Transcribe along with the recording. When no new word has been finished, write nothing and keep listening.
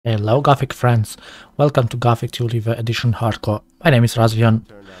Hello Gothic friends, welcome to Gothic LHiver Edition Hardcore. My name is Razvian.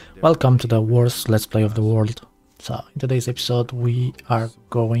 Welcome to the worst Let's Play of the world. So, in today's episode we are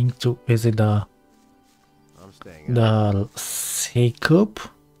going to visit the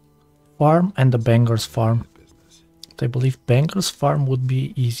Seikup farm and the Banger's farm. I believe Banger's farm would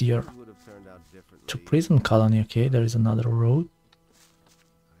be easier. To prison colony, okay, there is another road.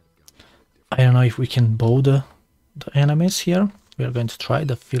 I don't know if we can bow the enemies here. We are going to try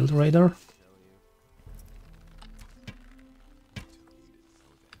the field raider.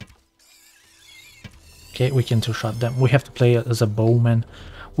 Okay, we can two-shot them. We have to play as a bowman.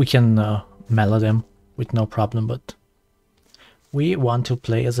 We can melee them with no problem, but we want to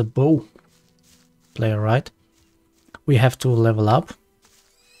play as a bow player, right? We have to level up.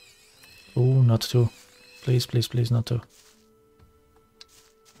 Oh, not to. Please, please, please, not to.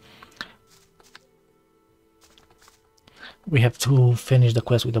 We have to finish the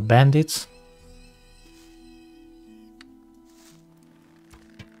quest with the bandits.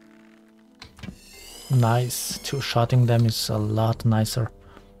 Nice. Two-shotting them is a lot nicer.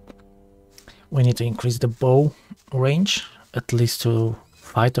 We need to increase the bow range, at least to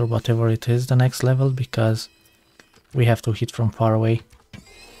fight or whatever it is the next level, because we have to hit from far away.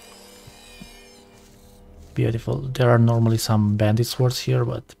 Beautiful. There are normally some bandit swords here,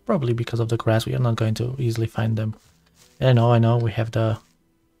 but probably because of the grass we are not going to easily find them. I know, we have the...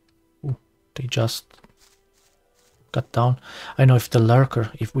 Ooh, they just got down. I know if the lurker,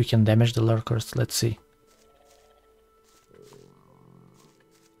 if we can damage the lurkers, let's see.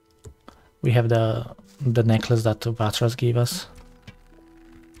 We have the necklace that the Vatras gave us.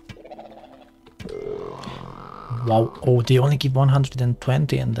 Wow, oh, they only give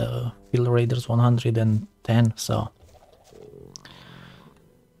 120 and the Field Raiders 110, so...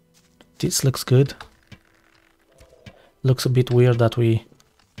 This looks good. Looks a bit weird that we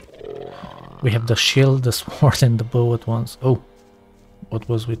have the shield, the sword and the bow at once. Oh, what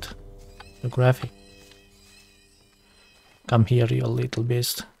was with the graphic? Come here, you little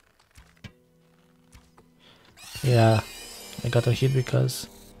beast. Yeah, I got a hit because...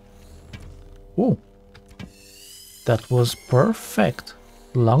 Oh, that was perfect.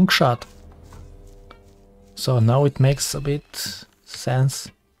 Long shot. So now it makes a bit sense.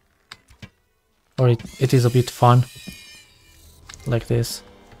 Or it is a bit fun. Like this.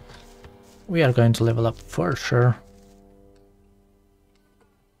 We are going to level up for sure.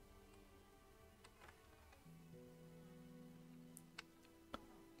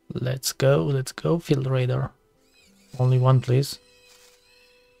 Let's go, Field Raider. Only one, please.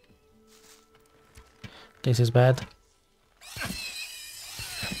 This is bad.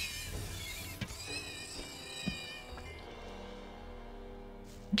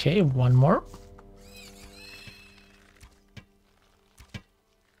 Okay, one more.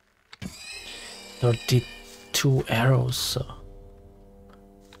 There did 2 arrows, so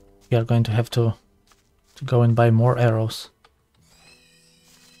we are going to have to go and buy more arrows.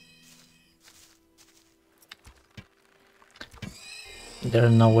 There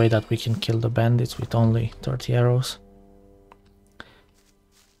is no way that we can kill the bandits with only 30 arrows.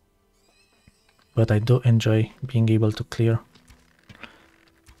 But I do enjoy being able to clear.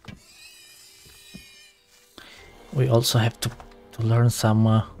 We also have to learn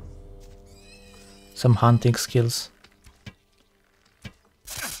some hunting skills.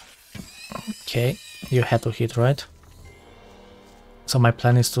 Okay, you had to hit, right? So my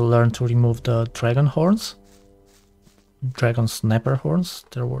plan is to learn to remove the dragon horns. Dragon snapper horns.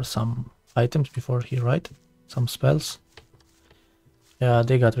 There were some items before here, right? Some spells. Yeah,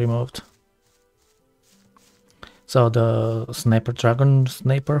 they got removed. So the dragon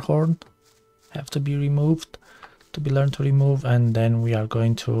snapper horn have to be removed, to be learned to remove, and then we are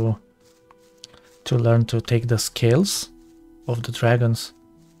going to learn to take the scales of the dragons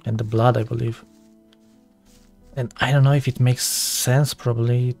and the blood, I believe. And I don't know if it makes sense,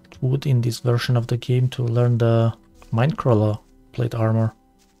 probably it would in this version of the game, to learn the Minecrawler plate armor.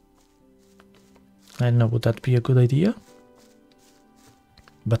 I don't know, would that be a good idea?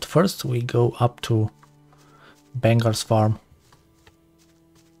 But first we go up to Banger's farm.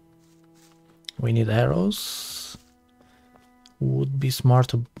 We need arrows. Would be smart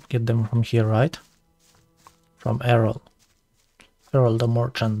to get them from here, right? From Errol. Errol the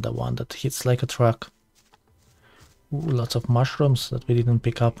merchant, the one that hits like a truck. Ooh, lots of mushrooms that we didn't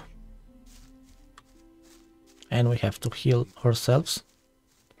pick up. And we have to heal ourselves.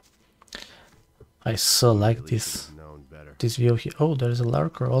 I so like this view here. Oh, there is a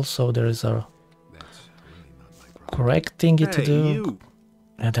lurker also. There is a correct thingy to do.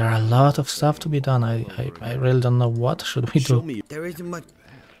 And there are a lot of stuff to be done. I really don't know what should we do. There isn't much.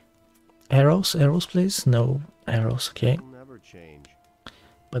 Arrows, arrows please? No arrows, okay. Never change.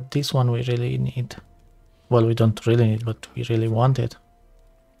 But this one we really need. Well, we don't really need, but we really want it.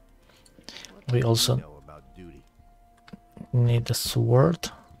 We also need a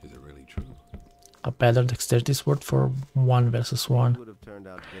sword. Is it really true? A better dexterity sword for 1 versus 1.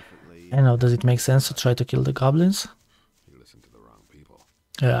 I know, does it make sense to try to kill the goblins? You listen to the wrong people.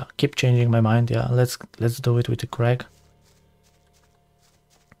 Yeah, keep changing my mind, yeah. Let's do it with the Greg.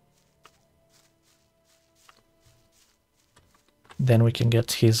 Then we can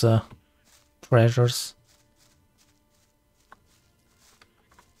get his treasures.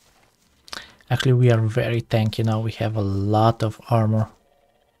 Actually, we are very tanky now. We have a lot of armor.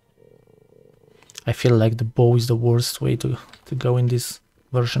 I feel like the bow is the worst way to go in this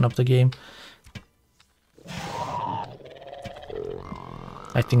version of the game.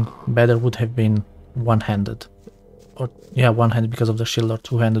 I think better would have been one-handed. Or, yeah, one-handed because of the shield, or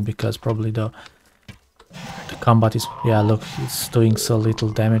two-handed because probably the combat is... Yeah, look, it's doing so little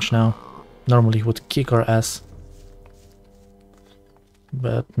damage now. Normally it would kick our ass.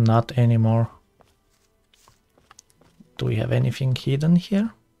 But not anymore. Do we have anything hidden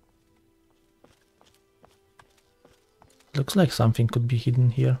here? Looks like something could be hidden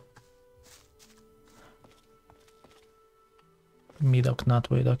here. Medoc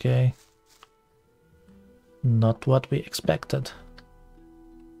Nutweed, okay. Not what we expected.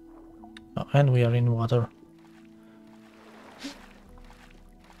 Oh, and we are in water.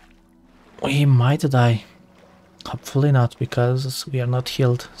 We might die. Hopefully not, because we are not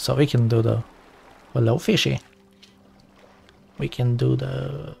healed. So we can do the... Hello, fishy. We can do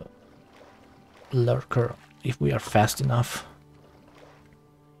the lurker if we are fast enough.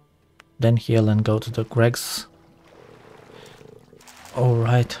 Then heal and go to the Greg's.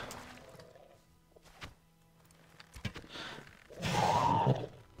 Alright.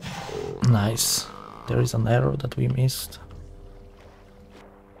 Nice. There is an arrow that we missed.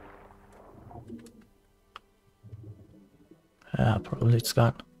 Ah, probably it's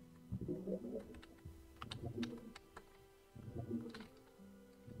gone.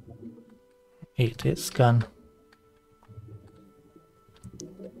 It is gone.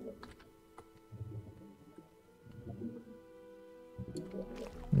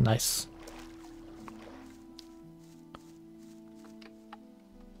 Nice.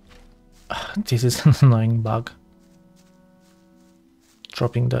 This is an annoying bug.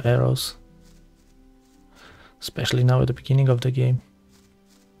 Dropping the arrows. Especially now at the beginning of the game.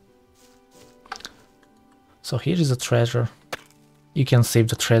 So here is a treasure. You can save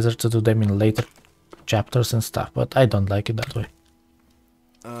the treasure to do them in later chapters and stuff, but I don't like it that way.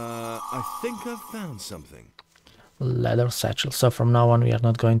 I think I've found something. Leather satchel. So from now on we are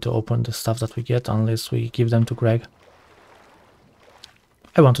not going to open the stuff that we get unless we give them to Greg.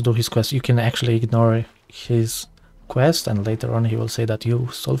 I want to do his quest. You can actually ignore his quest and later on he will say that you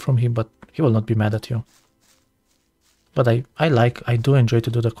stole from him, but he will not be mad at you. But I do enjoy to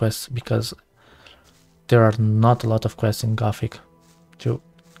do the quests because there are not a lot of quests in Gothic.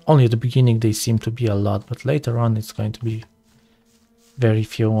 Only at the beginning they seem to be a lot, but later on it's going to be very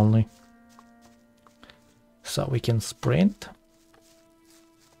few only. So we can sprint.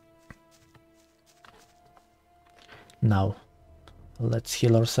 Now, let's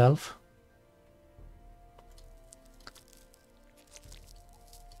heal ourselves.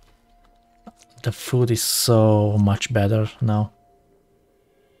 The food is so much better now.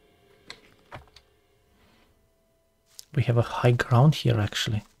 We have a high ground here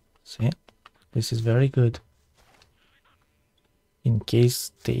actually. See? This is very good. In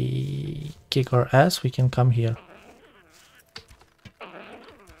case they kick our ass, we can come here.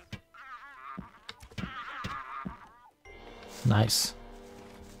 Nice.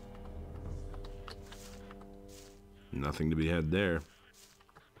 Nothing to be had there.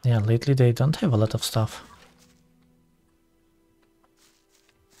 Yeah, lately they don't have a lot of stuff.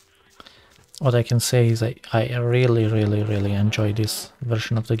 What I can say is I really enjoy this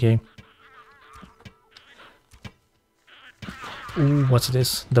version of the game. Ooh, what's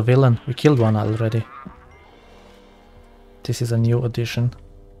this? The villain. We killed one already. This is a new addition.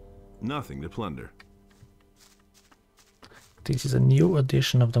 Nothing to plunder. This is a new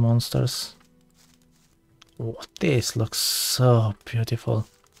addition of the monsters. Oh, this looks so beautiful.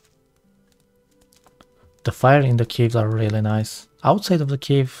 The fire in the caves are really nice. Outside of the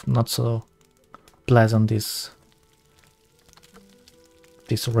cave, not so pleasant, this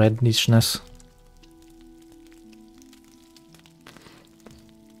redishness.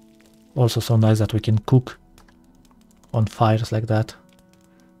 Also so nice that we can cook on fires like that.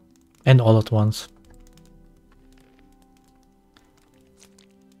 And all at once.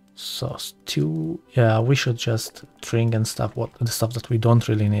 So stew, yeah, we should just drink and stuff, what the stuff that we don't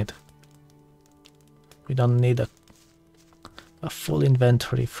really need. We don't need a full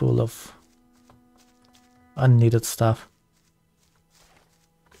inventory full of unneeded stuff.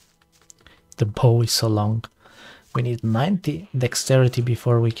 The bow is so long. We need 90 dexterity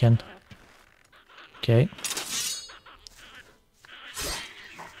before we can. Okay.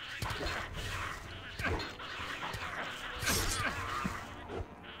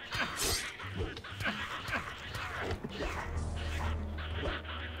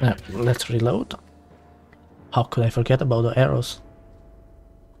 Let's reload. How could I forget about the arrows?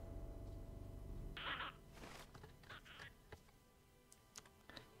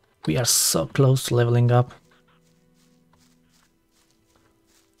 We are so close to leveling up.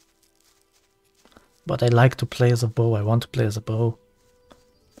 But I like to play as a bow. I want to play as a bow.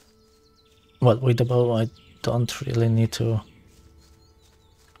 Well, with the bow I don't really need to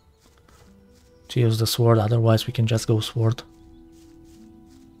use the sword, otherwise we can just go sword.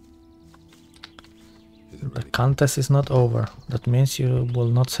 The contest is not over. That means you will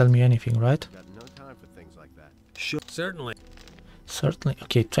not sell me anything, right? Got no time for things like that. Sure. Certainly. Certainly.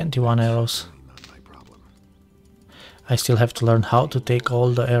 Okay, 21 arrows. Not my problem. I still have to learn how to take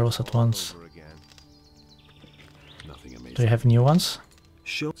all the arrows at once. Over again. Nothing amazing. Do you have new ones?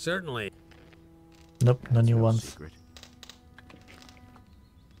 Sure. Certainly. Nope, no new ones. Secret.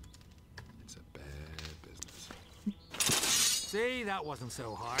 It's a bad business. See, that wasn't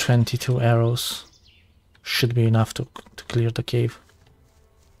so hard. 22 arrows. Should be enough to clear the cave.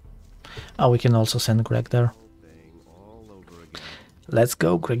 Oh, we can also send Greg there. Thing all over again. Let's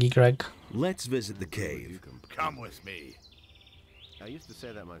go, Greggy Greg. Let's visit the cave. Come with me. I used to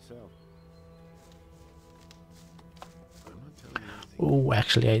say that myself. I'm not telling you anything. Oh,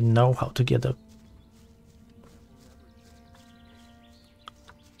 actually, I know how to get a...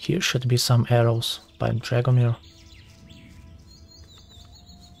 Here should be some arrows by Dragomir.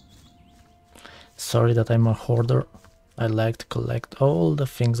 Sorry that I'm a hoarder. I like to collect all the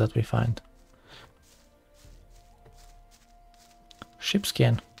things that we find.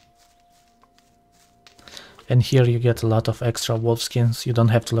 Sheepskin. And here you get a lot of extra wolf skins. You don't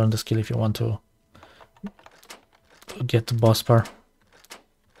have to learn the skill if you want to get the boss par.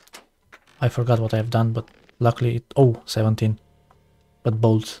 I forgot what I've done, but luckily it... Oh, 17. But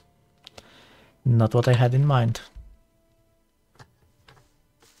bolts. Not what I had in mind.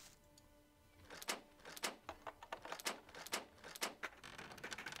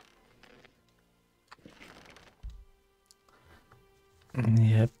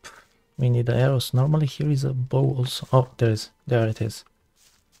 Yep, we need the arrows. Normally here is a bow also. Oh, there it is.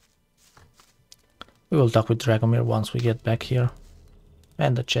 We will talk with Dragomir once we get back here.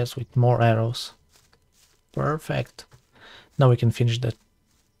 And the chest with more arrows. Perfect. Now we can finish the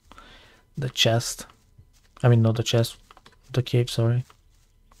chest. I mean, not the chest, the cave, sorry.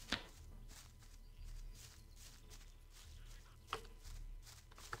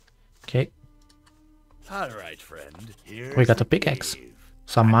 Okay. All right, friend. Here's We got the a pickaxe. cave.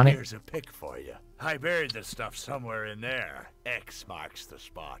 Some And money. Here's a pick for you. I buried the stuff somewhere in there. X marks the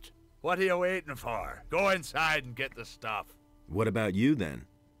spot. What are you waiting for? Go inside and get the stuff. What about you then?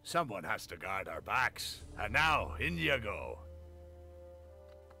 Someone has to guard our backs. And now, in you go.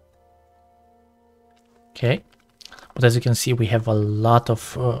 Okay. But as you can see, we have a lot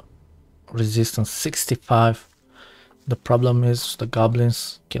of resistance. 65. The problem is the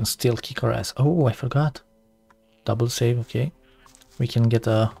goblins can still kick our ass. Oh, I forgot. Double save, okay. We can get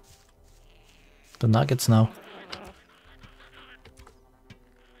the nuggets now.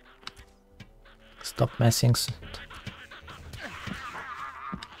 Stop messing.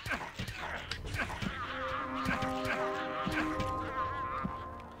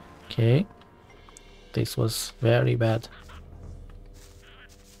 Okay. This was very bad.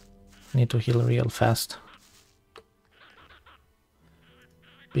 Need to heal real fast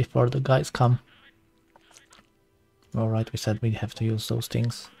before the guys come. Alright, we said we have to use those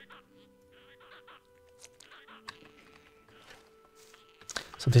things.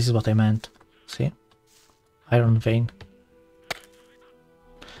 So this is what I meant. See? Iron vein.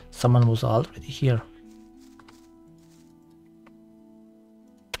 Someone was already here.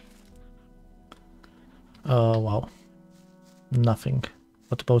 Oh, wow. Nothing.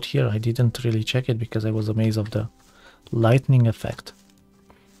 What about here? I didn't really check it because I was amazed of the lightning effect.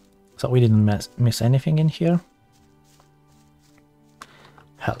 So we didn't miss anything in here.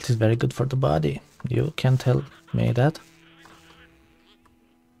 Health is very good for the body. You can't tell me that.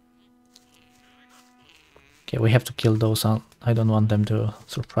 Okay, we have to kill those. I don't want them to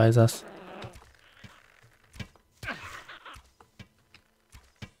surprise us.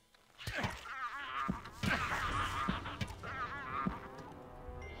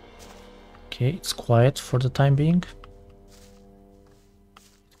 Okay, it's quiet for the time being.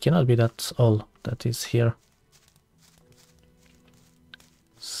 It cannot be that's all that is here.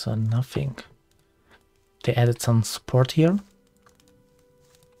 So nothing. They added some support here.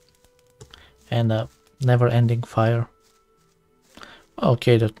 And a never-ending fire.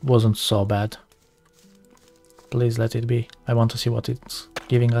 Okay, that wasn't so bad. Please let it be. I want to see what it's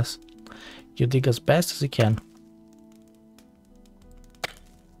giving us. You dig as best as you can.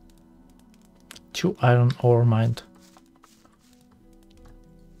 2 iron ore mined.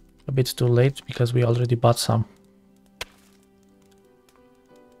 A bit too late because we already bought some.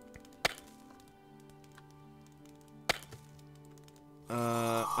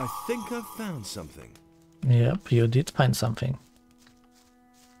 I think I've found something. Yep, you did find something.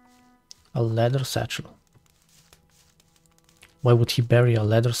 A leather satchel. Why would he bury a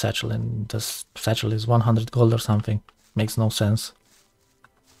leather satchel and this satchel is 100 gold or something? Makes no sense.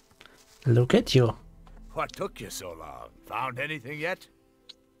 Look at you. What took you so long? Found anything yet?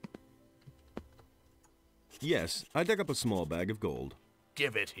 Yes, I dug up a small bag of gold.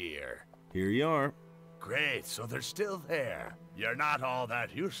 Give it here. Here you are. Great, so they're still there. You're not all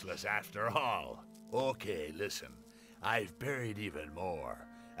that useless after all. Okay, listen. I've buried even more,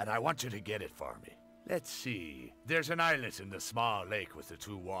 and I want you to get it for me. Let's see. There's an islet in the small lake with the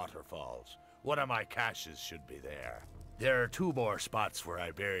 2 waterfalls. One of my caches should be there. There are 2 more spots where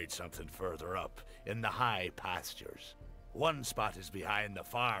I buried something further up, in the high pastures. One spot is behind the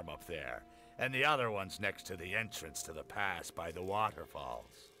farm up there, and the other one's next to the entrance to the pass by the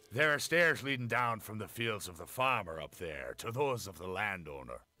waterfalls. There are stairs leading down from the fields of the farmer up there to those of the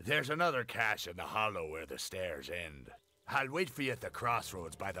landowner. There's another cache in the hollow where the stairs end. I'll wait for you at the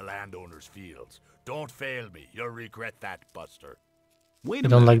crossroads by the landowner's fields. Don't fail me. You'll regret that, Buster. Wait I a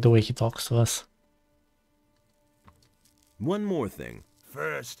don't minute. like the way he talks to us. One more thing.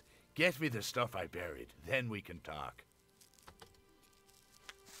 First, get me the stuff I buried. Then we can talk.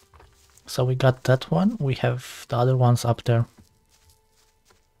 So we got that one. We have the other ones up there.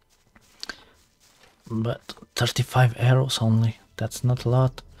 But 35 arrows only. That's not a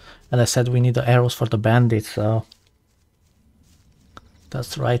lot. And I said we need the arrows for the bandits, so...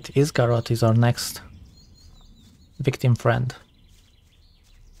 That's right, Isgarot is our next victim friend.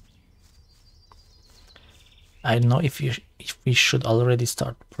 I don't know if we should already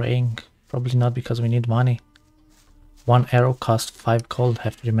start praying. Probably not, because we need money. 1 arrow costs 5 gold,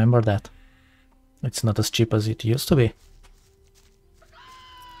 have to remember that. It's not as cheap as it used to be.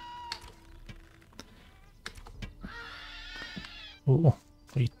 Ooh,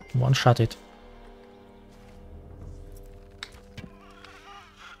 we one-shot it.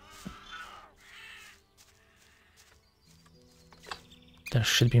 There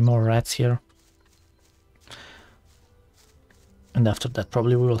should be more rats here. And after that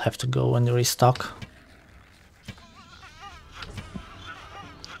probably we will have to go and restock.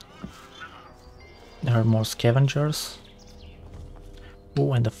 There are more scavengers.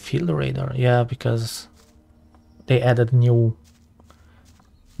 Oh, and the field radar. Yeah, because they added new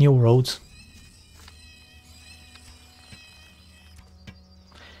roads.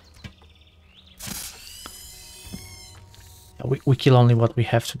 We kill only what we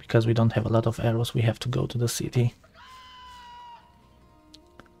have to, because we don't have a lot of arrows. We have to go to the city.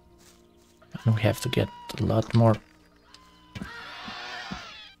 And we have to get a lot more.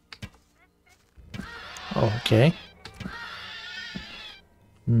 Okay.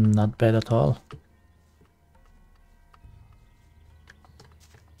 Not bad at all.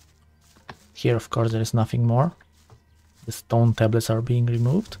 Here, of course, there is nothing more. The stone tablets are being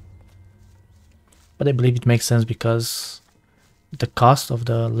removed. But I believe it makes sense because the cost of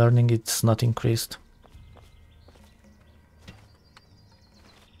the learning it's not increased.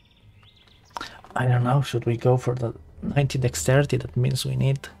 I don't know, should we go for the 90 dexterity? That means we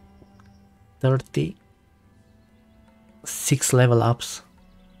need 36 level ups.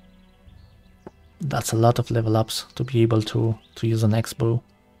 That's a lot of level ups to be able to use an X-bow.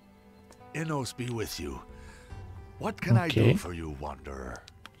 Innos be with you. What can I do for you, wanderer?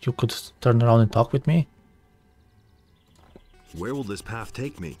 You could turn around and talk with me? Where will this path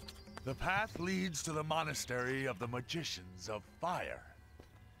take me? The path leads to the monastery of the Magicians of Fire.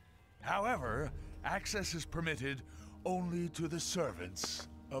 However, access is permitted only to the servants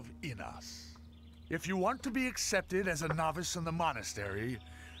of Innos. If you want to be accepted as a novice in the monastery,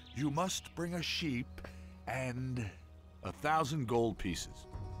 you must bring a sheep and 1,000 gold pieces.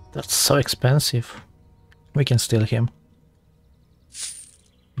 That's so expensive. We can steal him.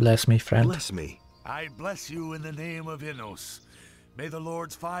 Bless me, friend. Bless me. I bless you in the name of Innos. May the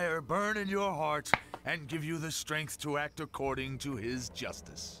Lord's fire burn in your heart and give you the strength to act according to his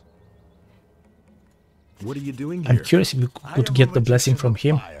justice. What are you doing I'm here? curious if you I could am get a the blessing magician from of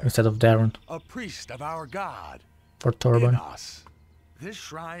him fire. instead of Darren A priest of our god, for Turban. Enos. This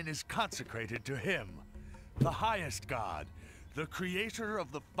shrine is consecrated to him, the highest god, the creator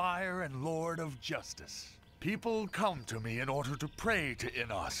of the fire and lord of justice. People come to me in order to pray to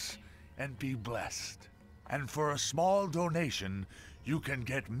Enos and be blessed. And for a small donation, you can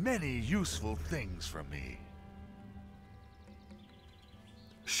get many useful things from me.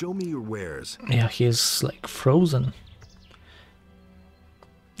 Show me your wares. Yeah, he's like frozen.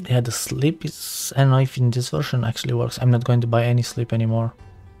 Yeah, the sleep is... I don't know if in this version actually works. I'm not going to buy any sleep anymore.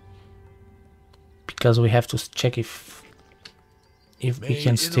 Because we have to check if we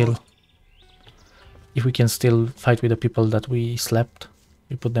can still... If we can still fight with the people that we slept.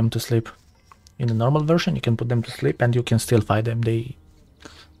 We put them to sleep. In the normal version you can put them to sleep and you can still fight them. They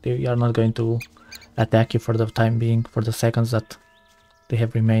are not going to attack you for the time being, for the seconds that they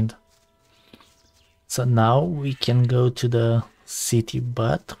have remained. So now we can go to the city,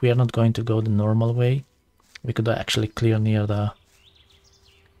 but we are not going to go the normal way. We could actually clear near the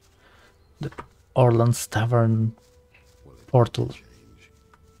Orlans Tavern portal.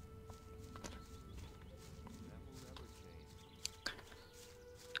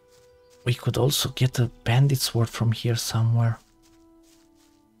 We could also get a bandit sword from here somewhere.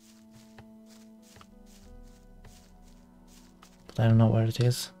 But I don't know where it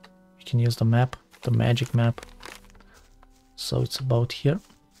is. We can use the map, the magic map. So it's about here.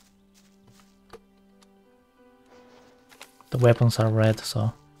 The weapons are red,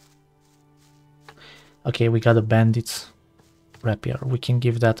 so... Okay, we got a bandit's rapier. We can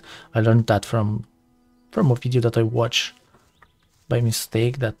give that... I learned that from a video that I watched by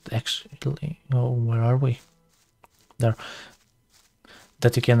mistake, that actually... Oh, where are we? There.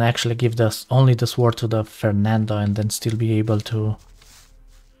 That you can actually give only the sword to the Fernando and then still be able to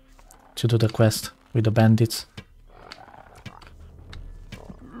do the quest with the bandits.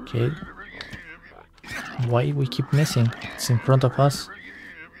 Okay. Why we keep missing? It's in front of us.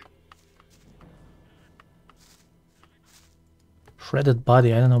 Shredded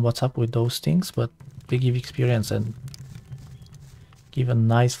body, I don't know what's up with those things, but they give experience and give a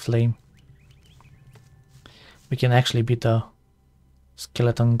nice flame. We can actually beat the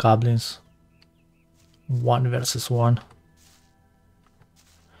skeleton goblins 1 versus 1.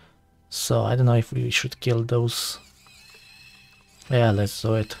 So I don't know if we should kill those. Yeah, let's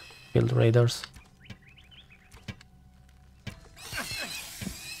do it. Kill the raiders.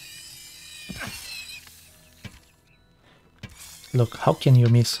 Look, how can you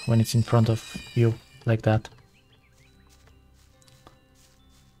miss when it's in front of you like that?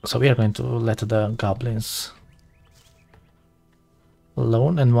 So we are going to let the goblins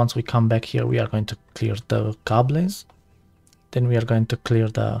alone, and once we come back here we are going to clear the goblins. Then we are going to clear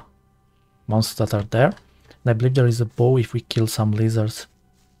the monsters that are there. And I believe there is a bow if we kill some lizards.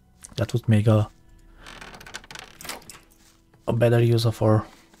 That would make a better use of our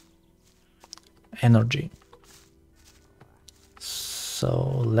energy.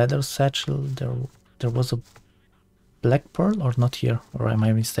 So leather satchel, there was a black pearl, or not here, or am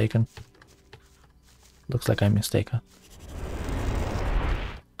I mistaken? Looks like I'm mistaken.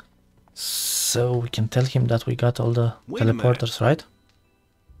 So we can tell him that we got all the teleporters, right?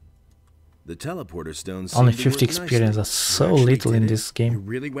 The teleporter stones Only seem to 50 work experience, nicely. that's so You actually little in did it? this game. You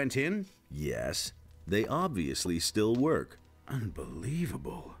really went in? Yes. They obviously still work.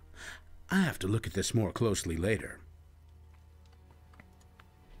 Unbelievable. I have to look at this more closely later.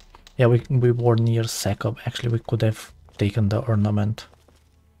 Yeah, we were near Sakob. Actually, we could have taken the ornament.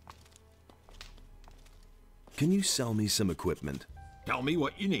 Can you sell me some equipment? Tell me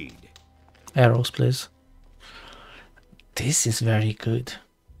what you need. Arrows, please. This is very good.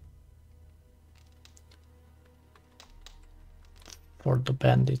 For the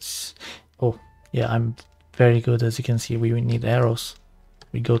bandits. Oh, yeah, I'm very good. As you can see, we need arrows.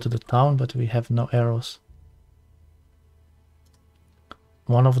 We go to the town, but we have no arrows.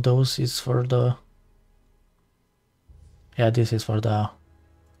 One of those is for the... Yeah, this is for the...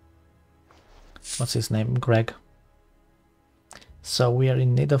 What's his name? Greg. So we are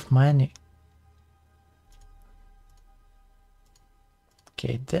in need of money.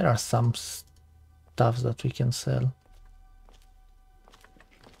 Okay, there are some stuff that we can sell.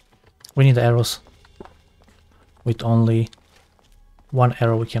 We need arrows. With only 1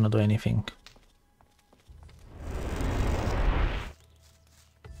 arrow we cannot do anything.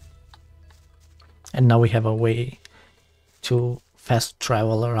 And now we have a way to fast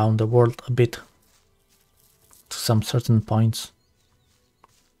travel around the world a bit to some certain points.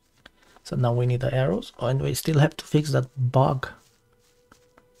 So now we need the arrows. Oh, and we still have to fix that bug.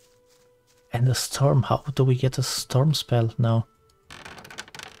 And the storm, how do we get a storm spell now?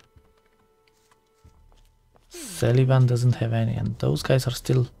 Sullivan doesn't have any, and those guys are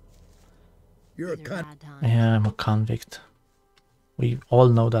still... You're a con. Yeah, I'm a convict. We all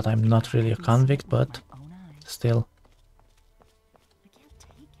know that I'm not really a convict, but still.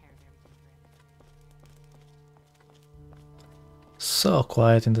 So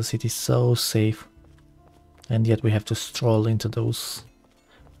quiet in the city, so safe. And yet we have to stroll into those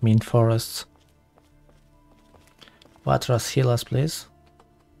mean forests. Vatras, heal us, please.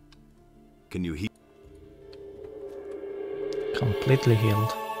 Can you heal? Completely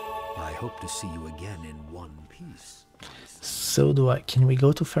healed. I hope to see you again in one piece. So do I. Can we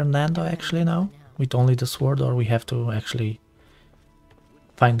go to Fernando actually now? With only the sword, or we have to actually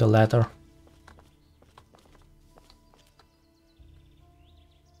find the ladder?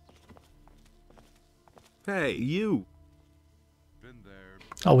 Hey, you!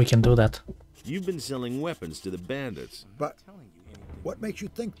 Oh, we can do that. You've been selling weapons to the bandits. But what makes you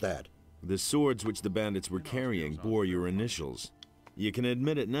think that? The swords which the bandits were carrying bore your initials. You can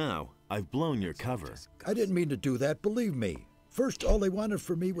admit it now. I've blown your cover. I didn't mean to do that, believe me. First, all they wanted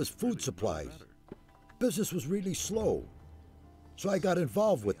from me was food supplies. Business was really slow, so I got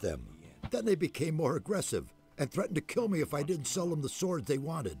involved with them. Then they became more aggressive and threatened to kill me if I didn't sell them the swords they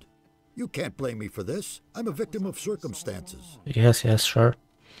wanted. You can't blame me for this. I'm a victim of circumstances. Yes, sure.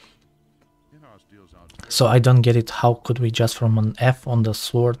 So I don't get it. How could we just from an F on the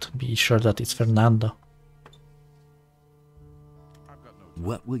sword be sure that it's Fernando?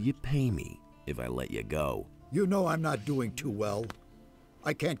 What will you pay me if I let you go? You know I'm not doing too well.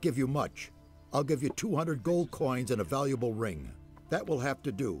 I can't give you much. I'll give you 200 gold coins and a valuable ring. That will have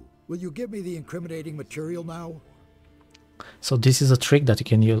to do. Will you give me the incriminating material now? So this is a trick that you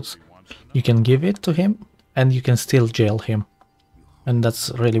can use. You can give it to him and you can still jail him. And that's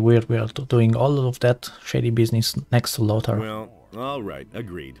really weird. We are doing all of that shady business next to LOTR. Well, all right,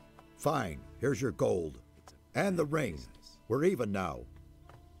 agreed. Fine, here's your gold. And the ring. We're even now.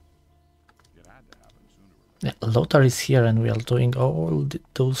 Yeah, LOTR is here and we are doing all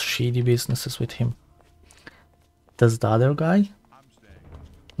those shady businesses with him. Does the other guy,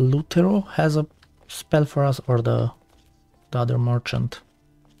 Lutero, has a spell for us, or the other merchant?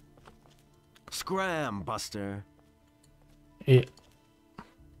 Scram, Buster. Yeah.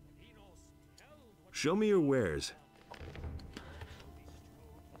 Show me your wares.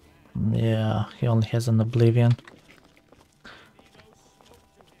 Yeah, he only has an Oblivion.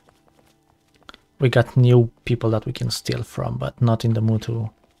 We got new people that we can steal from, but not in the mood to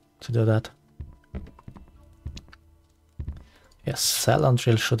do that. Yes,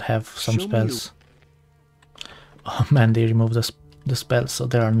 Salandril should have some spells. Oh man, they removed the spells, so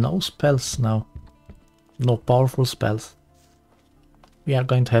there are no spells now. No powerful spells. We are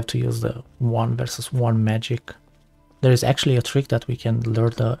going to have to use the 1 versus 1 magic. There is actually a trick that we can lure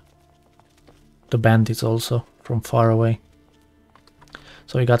the bandits also from far away.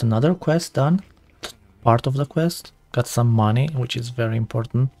 So we got another quest done. Part of the quest. Got some money, which is very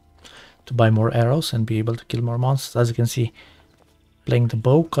important to buy more arrows and be able to kill more monsters. As you can see, playing the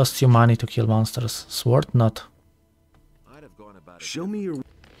bow costs you money to kill monsters. Sword, not. Show me your...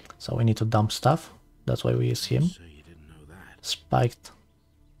 So we need to dump stuff. That's why we use him. So you didn't know that. Spiked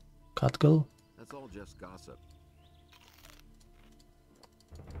Cutgill. That's all just gossip.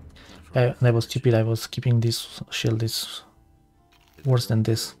 I was stupid. I was keeping this shield. It's worse than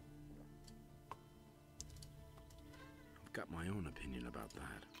this. I've got my own opinion about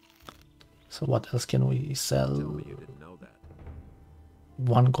that. So what else can we Tell sell? me you didn't know that.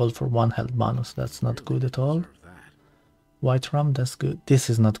 1 gold for 1 health bonus. That's not good at all. Deserve that. White rum, that's good. This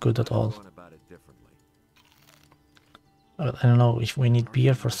is not good at all. Going about it differently. I don't know if we need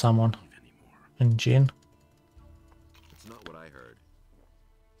beer for someone. And gin. It's not what I heard.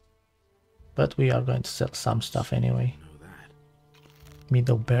 But we are going to sell some stuff anyway. Know that.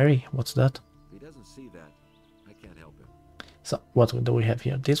 Meadowberry, what's that? If he doesn't see that, I can't help him. So what do we have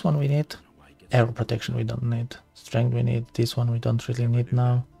here? This one we need. Arrow protection we don't need. Strength we need. This one we don't really need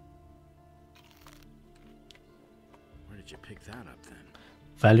now. Where did you pick that up then?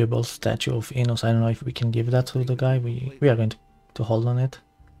 Valuable statue of Enos. I don't know if we can give that to the guy. We are going to hold on it.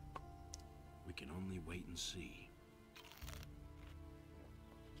 We can only wait and see.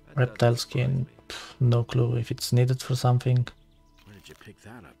 That Reptile doesn't surprise skin. me. Pff, no clue if it's needed for something. Where did you pick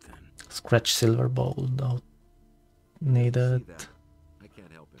that up then? Scratch silver bowl. Don't need See it. that? I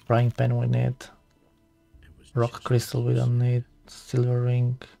can't help him. Frying pan we need. It was Rock just crystal we don't need. Silver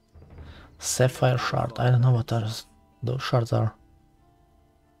ring. Sapphire shard. I don't know what those shards are.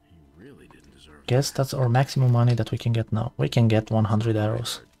 He really didn't deserve Guess that's our maximum money that we can get now. We can get 100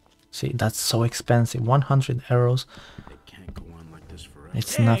 arrows. See, that's so expensive. 100 arrows. It can't go on like this forever.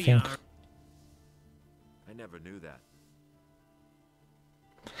 It's nothing. I never knew that.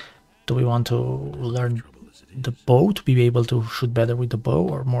 Do we want to learn the bow to be able to shoot better with the bow,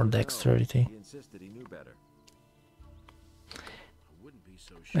 or more dexterity? He insisted he knew better.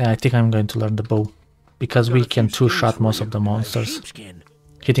 Yeah, I think I'm going to learn the bow, because we can two-shot most of the monsters. Sheepskin.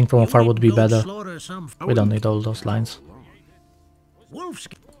 Hitting from afar would be better. We don't need all Wolfskin. those lines.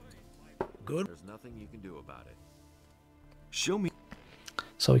 Good. There's nothing you can do about it. Show me.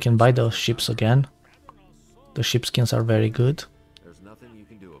 So we can buy those ships again. The sheepskins are very good. There's nothing you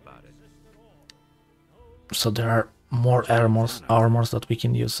can do about it. So there are more armors that we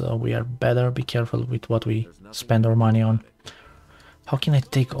can use. So we are better be careful with what we spend our money on. How can I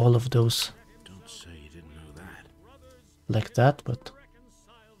take all of those Don't say you didn't know that. like that? But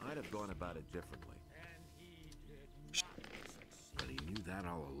I'd have gone about it differently. But he knew that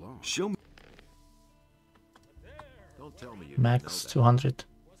all along. Show me. Don't tell me you max didn't know that.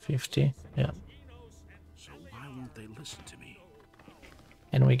 250. Yeah, So why won't they listen to me?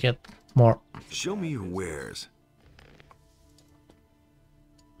 and we get more. Show me your wares.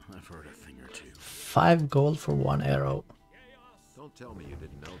 I've heard a thing or two. 5 gold for 1 arrow. Don't tell me you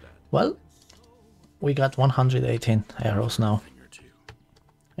didn't know that. Well, we got 118 arrows now, Thing or two.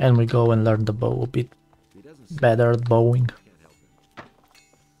 and we go and learn the bow a bit He doesn't better at bowing. can't help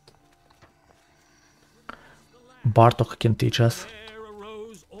him. Bartok can teach us.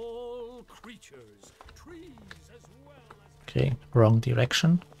 Okay, wrong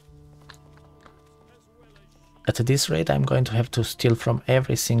direction. At this rate, I'm going to have to steal from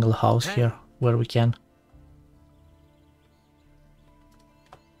every single house here where we can.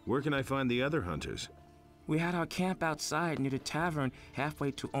 Where can I find the other hunters? We had our camp outside near the tavern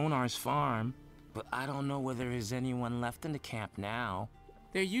halfway to Onar's farm, but I don't know whether there's anyone left in the camp now.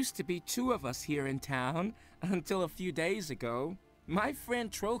 There used to be 2 of us here in town until a few days ago. My friend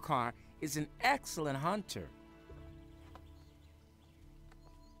Trokar is an excellent hunter.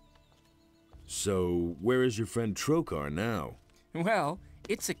 So, where is your friend Trokar now? Well,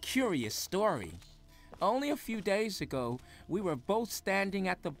 it's a curious story. Only a few days ago, we were both standing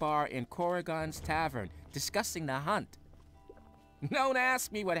at the bar in Orlans Tavern, discussing the hunt. Don't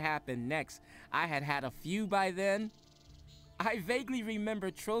ask me what happened next. I had had a few by then. I vaguely remember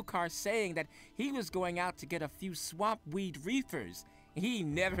Trokar saying that he was going out to get a few swamp weed reefers. He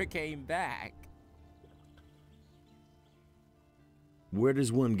never came back. Where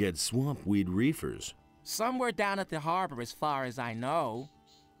does one get swamp weed reefers? Somewhere down at the harbor as far as I know.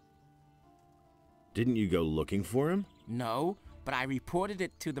 Didn't you go looking for him? No, but I reported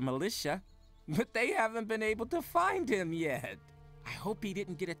it to the militia. But they haven't been able to find him yet. I hope he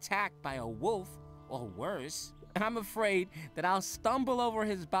didn't get attacked by a wolf, or worse. I'm afraid that I'll stumble over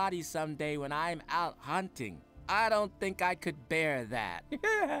his body someday when I'm out hunting. I don't think I could bear that.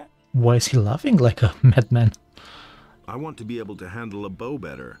 Why is he laughing like a madman? I want to be able to handle a bow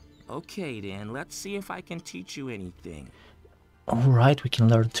better. Okay then, let's see if I can teach you anything. Alright, we can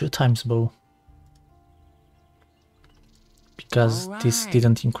learn 2 times bow. Because this Alright.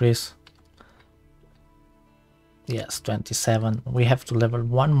 didn't increase. Yes, 27. We have to level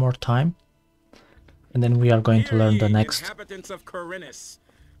 1 more time. And then we are going to learn the next.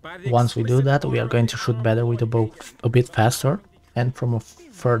 Once we do that, we are going to shoot better with the bow a bit faster. And from a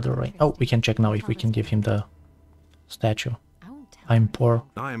further range. Oh, we can check now if we can give him the statue. I'm poor.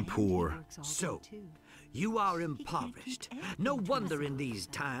 I'm poor. So, you are impoverished. No wonder in these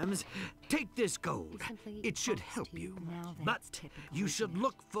times. Take this gold. It should help you. But you should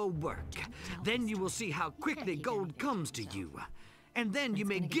look for work. Then you will see how quickly gold comes to you. And then you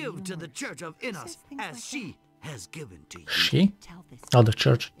may give to the Church of Innos as she has given to you. She? Oh, the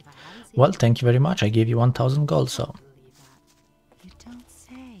church. Well, thank you very much. I gave you 1000 gold, so. You don't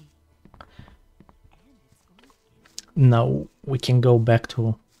say. Now we can go back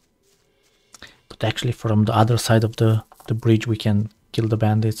to... But actually from the other side of the bridge we can kill the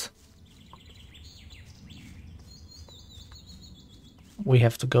bandits. We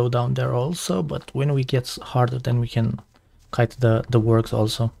have to go down there also, but when we get harder then we can kite the works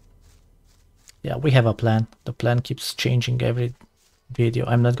also. Yeah, we have a plan. The plan keeps changing every video.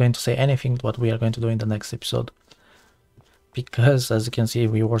 I'm not going to say anything what we are going to do in the next episode. Because, as you can see,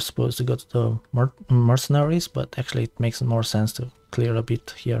 we were supposed to go to the mercenaries, but actually it makes more sense to clear a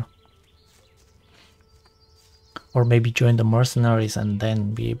bit here. Or maybe join the mercenaries and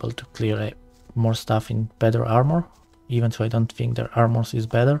then be able to clear more stuff in better armor. Even though I don't think their armor is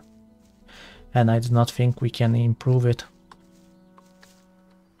better. And I do not think we can improve it.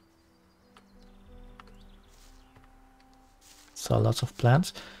 So lots of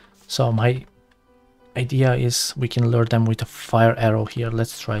plans. So my idea is we can lure them with a fire arrow here.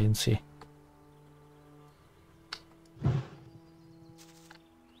 Let's try and see.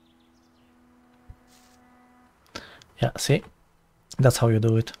 Yeah, see? That's how you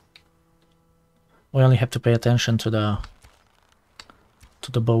do it. We only have to pay attention to the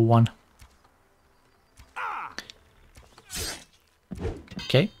bow one.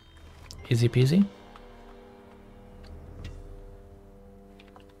 Okay, easy peasy.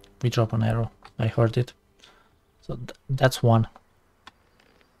 We drop an arrow. I heard it. So that's one.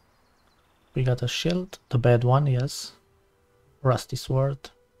 We got a shield, the bad one, yes. Rusty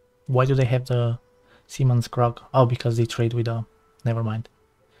sword. Why do they have the Seaman's Grog? Oh, because they trade with the... Never mind.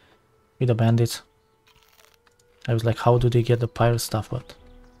 With the bandits. I was like, how do they get the pirate stuff? But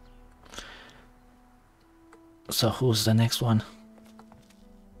so who's the next one?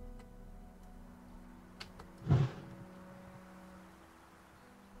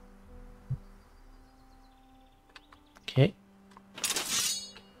 Okay.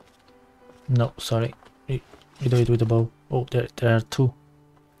 No, sorry. We do it with the bow. Oh, there are two.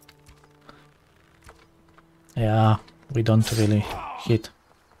 Yeah, we don't really hit.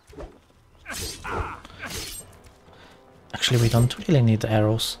 Actually, we don't really need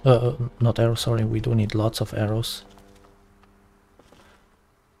arrows. Not arrows, sorry. We do need lots of arrows.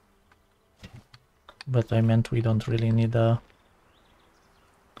 But I meant we don't really need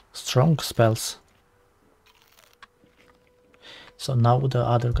strong spells. So now the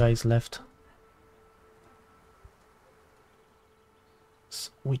other guy is left. So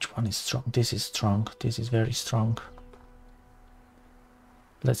which one is strong? This is strong. This is very strong.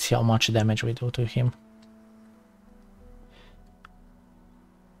 Let's see how much damage we do to him.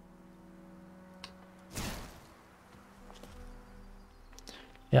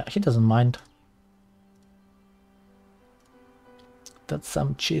 Yeah, he doesn't mind. That's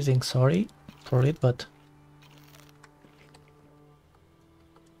some cheesing, sorry for it, but...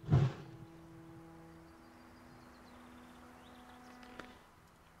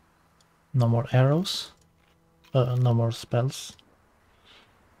 No more arrows. No more spells.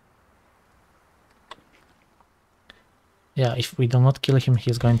 Yeah, if we do not kill him,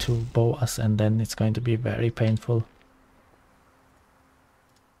 he's going to bow us and then it's going to be very painful.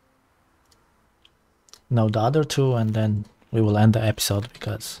 Now the other two and then we will end the episode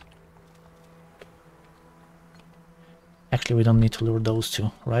because... Actually, we don't need to lure those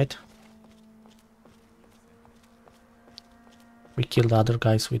two, right? We killed the other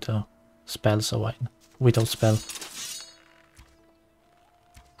guys with a spell, so I... without spell.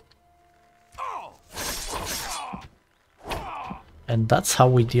 And that's how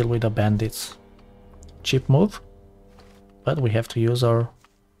we deal with the bandits. Cheap move, but we have to use our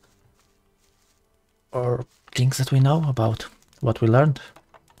things that we know about, what we learned.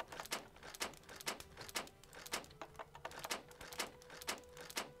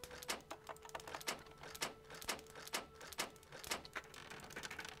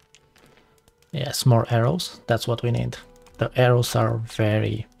 Yes, more arrows, that's what we need. The arrows are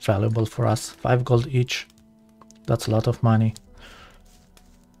very valuable for us, 5 gold each, that's a lot of money.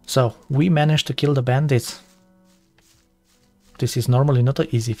 So, we managed to kill the bandits. This is normally not an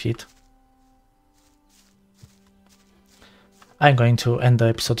easy feat. I'm going to end the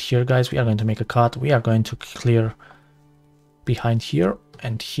episode here, guys. We are going to make a cut. We are going to clear behind here,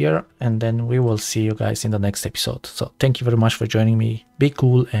 and then we will see you guys in the next episode. So thank you very much for joining me. Be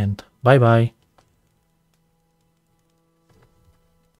cool and bye bye.